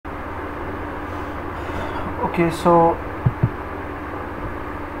Okay, so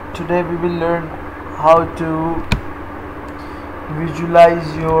today we will learn how to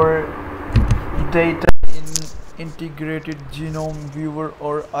visualize your data in integrated genome viewer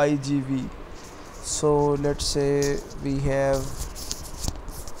or IGV. So let's say we have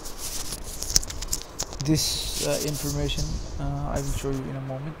this information. I will show you in a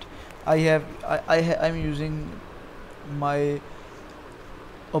moment. I'm using my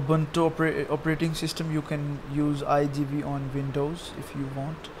Ubuntu operating system. You can use IGV on Windows if you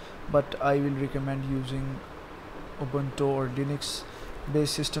want, but I will recommend using Ubuntu or Linux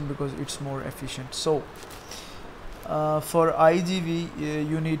based system because it's more efficient. So for IGV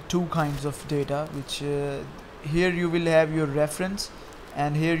you need two kinds of data, which here you will have your reference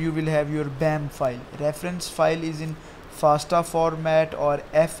and here you will have your BAM file. Reference file is in FASTA format or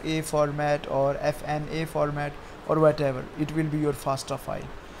FA format or FNA format or whatever. It will be your FASTA file,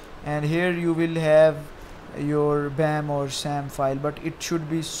 and here you will have your BAM or SAM file, but it should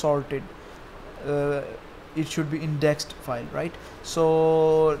be sorted. uh, it should be indexed file, right?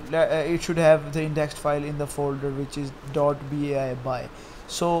 So it should have the indexed file in the folder which is .bai by.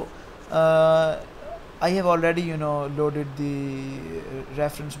 So uh, I have already loaded the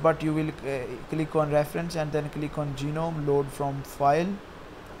reference, but you will click on reference and then click on genome, load from file,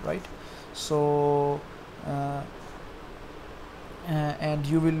 right? So uh, and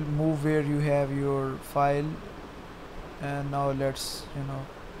you will move where you have your file. And now let's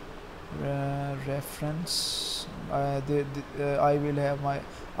reference. I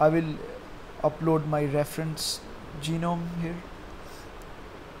will upload my reference genome here.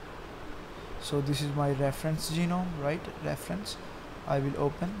 So this is my reference genome, right? Reference. I will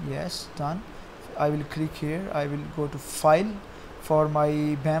open. Yes, done. I will click here. I will go to file for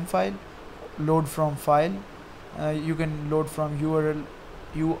my BAM file. Load from file. You can load from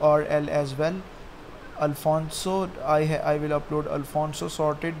URL as well. Alfonso, I will upload Alfonso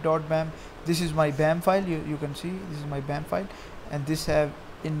sorted.bam. This is my BAM file. You can see this is my BAM file, and this have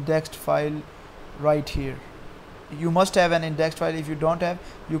indexed file right here. You must have an indexed file. If you don't have,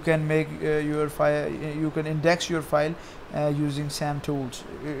 you can make your file. You can index your file using SAM tools.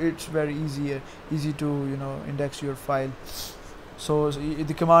 It's very easy to index your file. So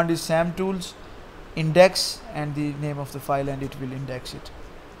the command is SAM tools index and the name of the file, and it will index it.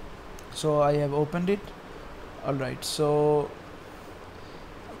 So I have opened it. Alright, so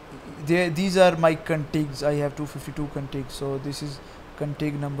these are my contigs. I have 252 contigs. So this is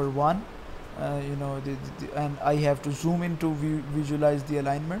contig number 1. And I have to zoom in to visualize the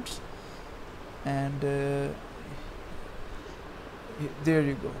alignments, and there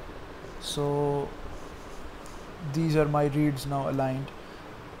you go. So these are my reads now aligned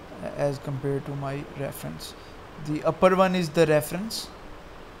as compared to my reference. The upper one is the reference,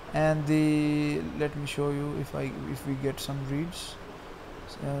 and let me show you if we get some reads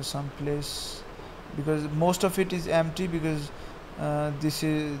someplace, because most of it is empty, because this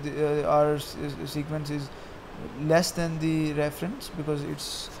is our sequence is less than the reference because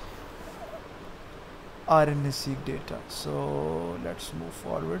it's RNA-seq data. So let's move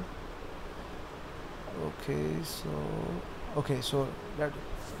forward. Okay, so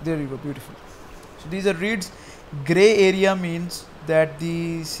there you go, beautiful. So these are reads. Gray area means that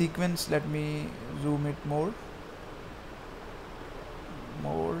the sequence, let me zoom it more.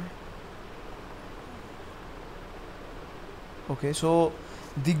 Okay, so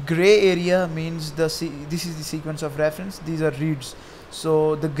the gray area means this is the sequence of reference. These are reads.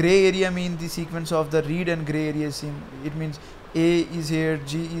 So the gray area means the sequence of the read, and gray area it means A is here,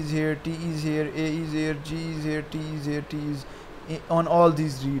 G is here, T is here, A is here, G is here, T is here, T is on all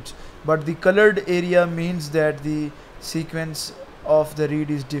these reads. But the colored area means that the sequence of the read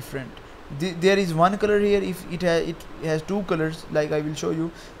is different. There is one color here. If it has two colors, like I will show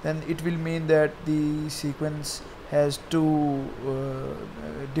you, then it will mean that the sequence has two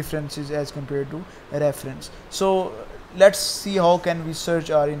differences as compared to a reference. So let's see how can we search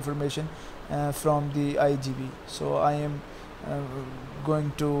our information from the IGV. So I am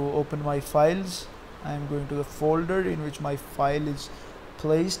going to open my files. I am going to the folder in which my file is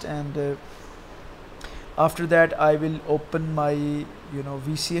placed, and after that I will open my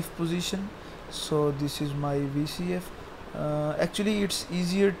VCF position. So this is my VCF. Actually it's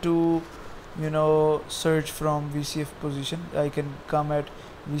easier to search from VCF position. I can come at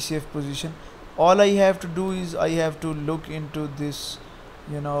VCF position. All I have to do is I have to look into this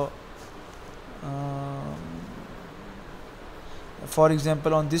for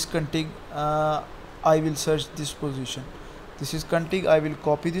example, on this config I will search this position. This is config. I will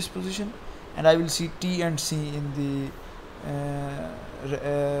copy this position, and I will see T and C in the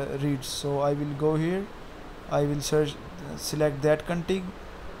reads. So I will go here I will search, select that config,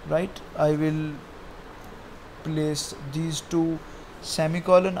 right? I will place these two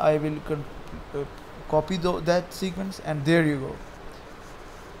semicolon, I will uh, copy that sequence, and there you go,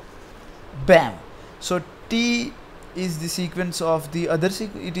 bam. So T is the sequence of the other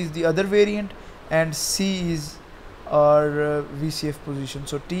it is the other variant, and C is our VCF position.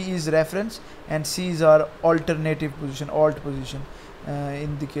 So T is reference and C is our alternative position, alt position,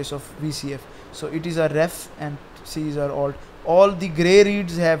 in the case of VCF. So it is a ref and C is our alt. All the gray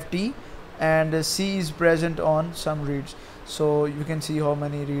reads have T, and C is present on some reads. So you can see how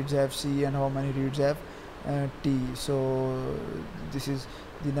many reads have C and how many reads have T. So this is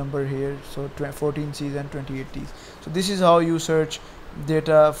the number here. So 14 C's and 28 T's. So this is how you search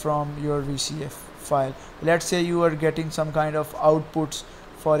data from your VCF file. Let's say you are getting some kind of outputs.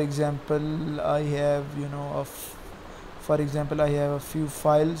 For example, I have, you know, for example, I have a few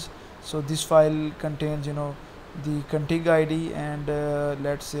files. So this file contains, you know, the config ID, and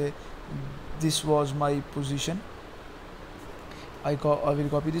let's say this was my position. I will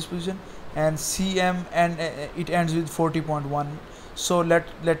copy this position, and CM, and it ends with 40.1. So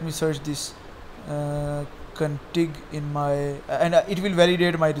let me search this config in my and it will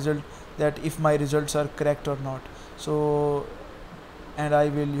validate my result, that if my results are correct or not. So, and I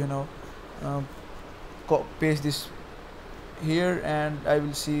will, you know, paste this here, and I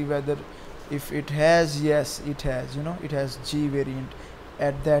will see whether if it has, yes it has, you know, it has G variant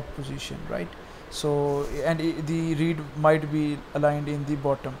at that position, right? So, and the read might be aligned in the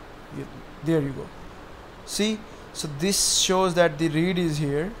bottom. There you go, see. So this shows that the read is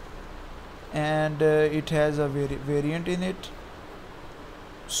here, and it has a variant in it.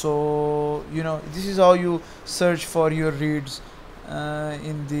 So, you know, this is how you search for your reads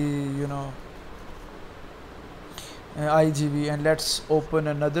in the, you know, IGV. And let's open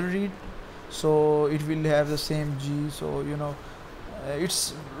another read. So it will have the same G. So, you know,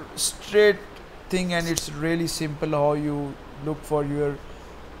 it's straight thing, and it's really simple how you look for your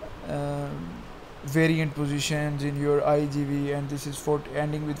variant positions in your IGV. And this is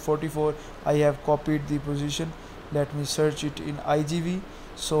ending with 44. I have copied the position. Let me search it in IGV.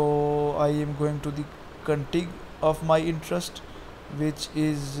 So I am going to the config of my interest, which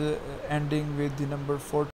is ending with the number 40.